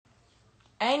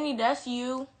Annie, that's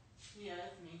you. Yeah,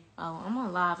 that's me. Oh, I'm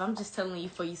on live. I'm just telling you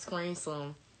before you scream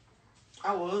some.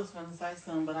 I was gonna say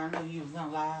something, but I knew you was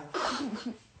on live.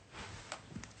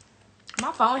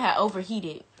 My phone had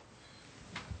overheated.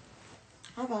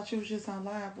 I thought you was just on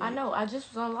live. I know, I just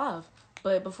was on live.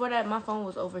 But before that, my phone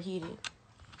was overheated.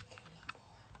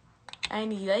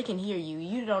 Annie, they can hear you.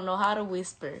 You don't know how to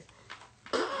whisper.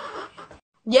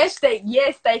 Yes, they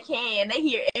can. They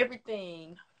hear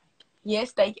everything.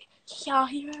 Yes, they can. Y'all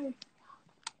hear her?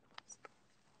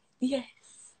 Yes.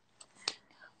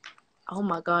 Oh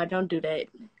my God, don't do that.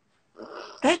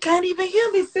 They can't even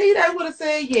hear me. See, they would have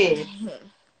said yes.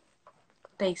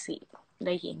 They see.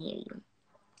 They can hear you.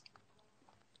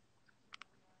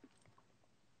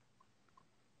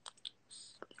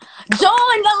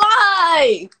 Join the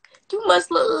live! You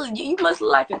must look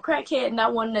like a crackhead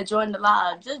not wanting to join the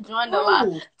live. Just join the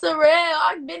live. Terrell,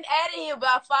 I've been adding him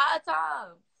about 5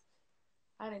 times.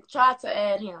 I didn't try to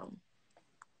add him.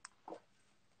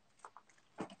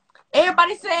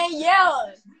 Everybody saying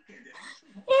yes.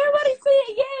 Everybody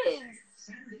saying yes.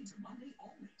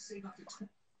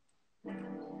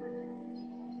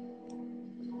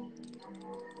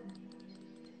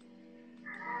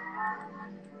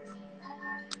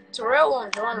 Terrell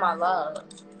won't join my live.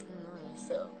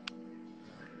 So.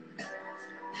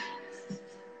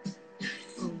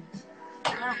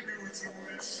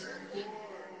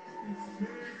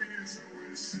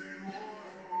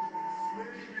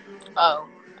 Oh,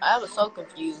 I was so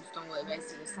confused on what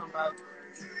Macy was talking about.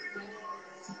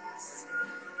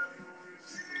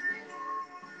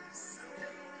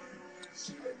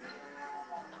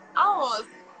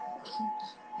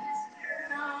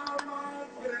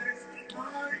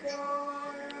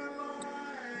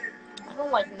 I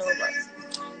don't like nobody.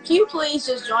 Can you please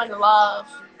just join the live?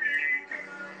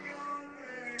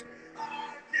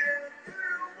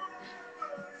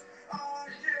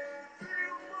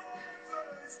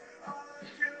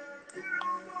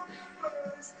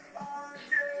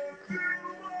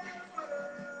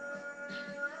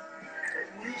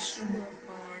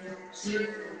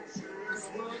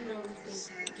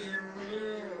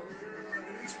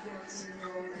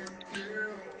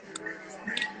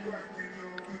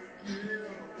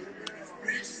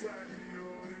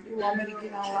 You want me to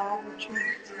get on live with you?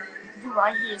 You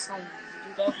right here, so you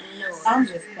definitely know. I'm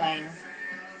just playing.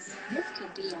 This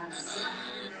could be our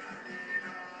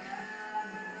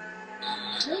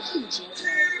Turkey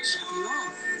GTS.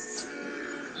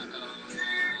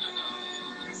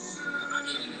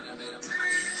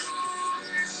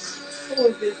 Who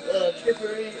is this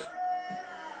Tripper Ed?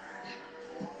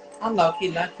 I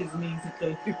low-key like his music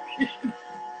too.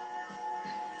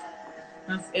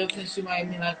 Ever since you made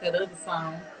me like that other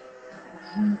song.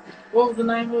 What was the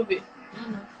name of it?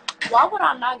 Why would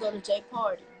I not go to Jake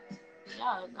party?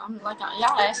 Y'all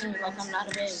asking me like I'm not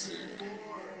a bad kid.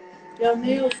 Your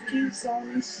nails cute,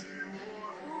 Sony.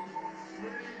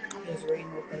 I'm just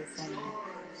reading what they saying.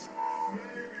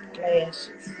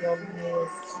 Lashes, your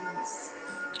nails cute.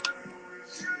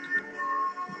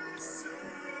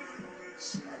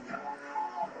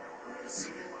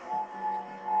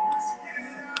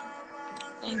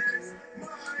 Thank you.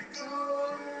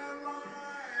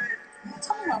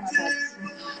 Tell me about my voice.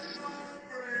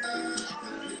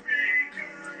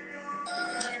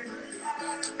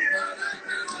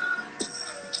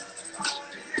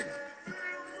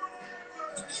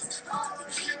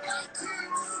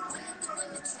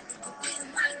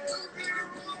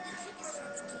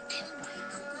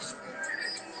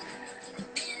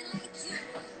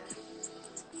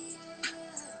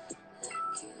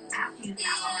 After you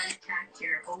have already attacked,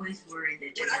 you're always worried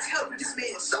that you're When I tell you this man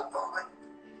is so fine.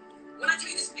 When I tell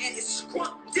you this man is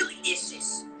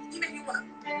scrumptious. He made me want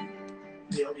to.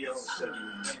 The LDL said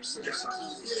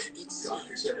you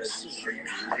doctor said that are you treating the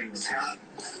patient?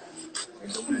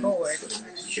 Lord. For the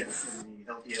next check. The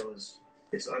LDL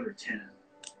it's under 10.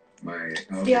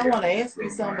 Yeah, I want to ask you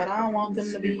something, but I don't want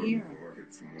them to be here.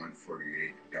 From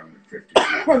 148 down to 50.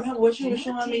 Remember what you were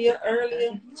showing me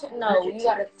earlier? No, you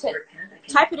gotta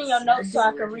type it in your notes so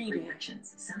I can read it.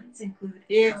 Signs include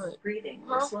Yes. breathing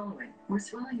or swallowing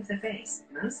of the face.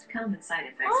 Most common side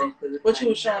effects include What you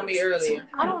were showing me earlier?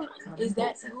 I don't. Is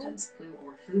that symptoms, flu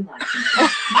or flu-like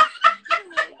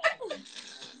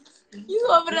you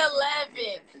over there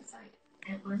laughing?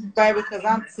 Baby, because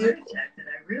I'm sick. that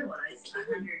I realized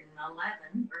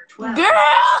 111 or 12. Girl,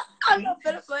 I'm not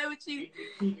gonna play with you.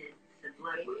 Repeated, the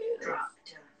blood dropped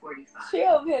to 45. She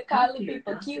over here calling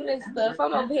people cute and stuff.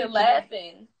 I'm over here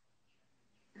laughing.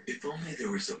 If only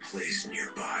there was a place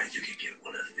nearby you could get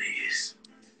one of these.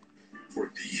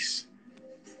 Or these.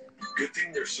 Good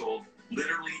thing they're sold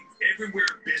Literally everywhere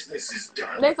business is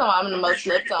done. Next time I'm the most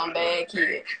slept on bad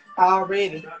kid.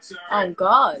 Already. Oh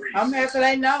God. I'm happy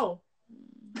they know.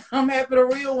 I'm happy the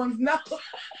real ones know.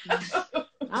 I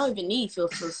don't even need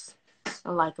filters.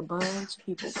 Like a bunch of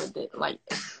people with it. Like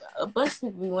a bunch of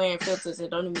people be wearing filters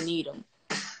that don't even need them.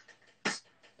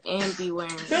 And be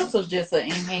wearing filters just an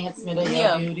enhancement of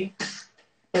your beauty.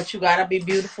 But you gotta be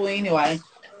beautiful anyway.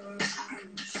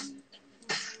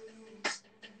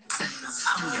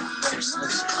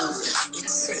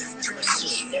 It's safe to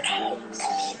assume their house.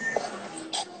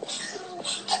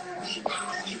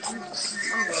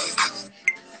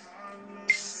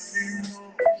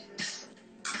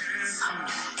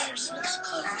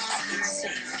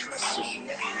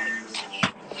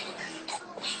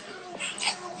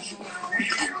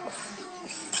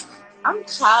 I'm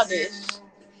childish.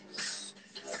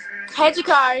 Hey,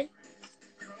 Jakari.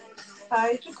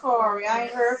 Hi, Jakari. I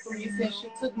ain't heard from you since you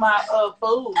took my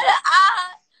food.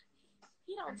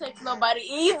 He don't text nobody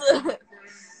either.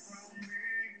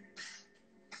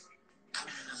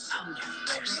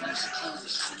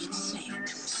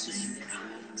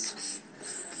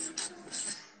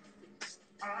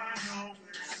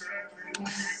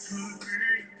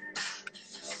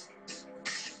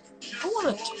 I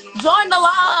want to join the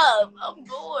live. I'm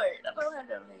bored. I don't have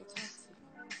that many times.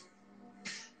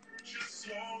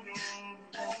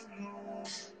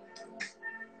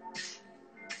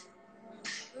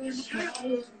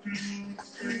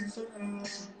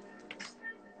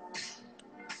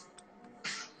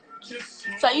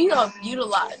 So you gonna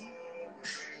utilize.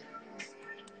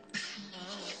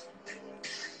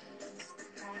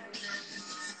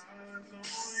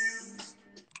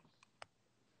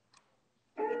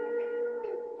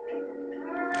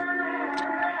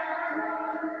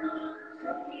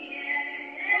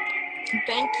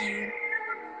 Thank you.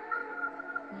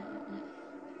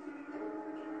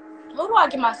 Who do I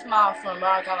get my smile from, bro?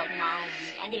 I got like my own.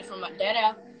 I get it from my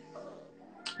dad.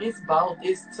 It's both.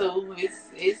 It's two.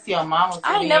 It's your mama.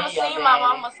 I ain't never seen my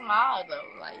mama smile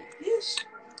though. Like,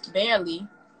 barely.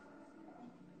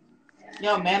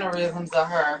 Your mannerisms are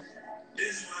her.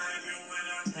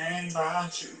 And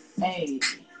about you. Hey.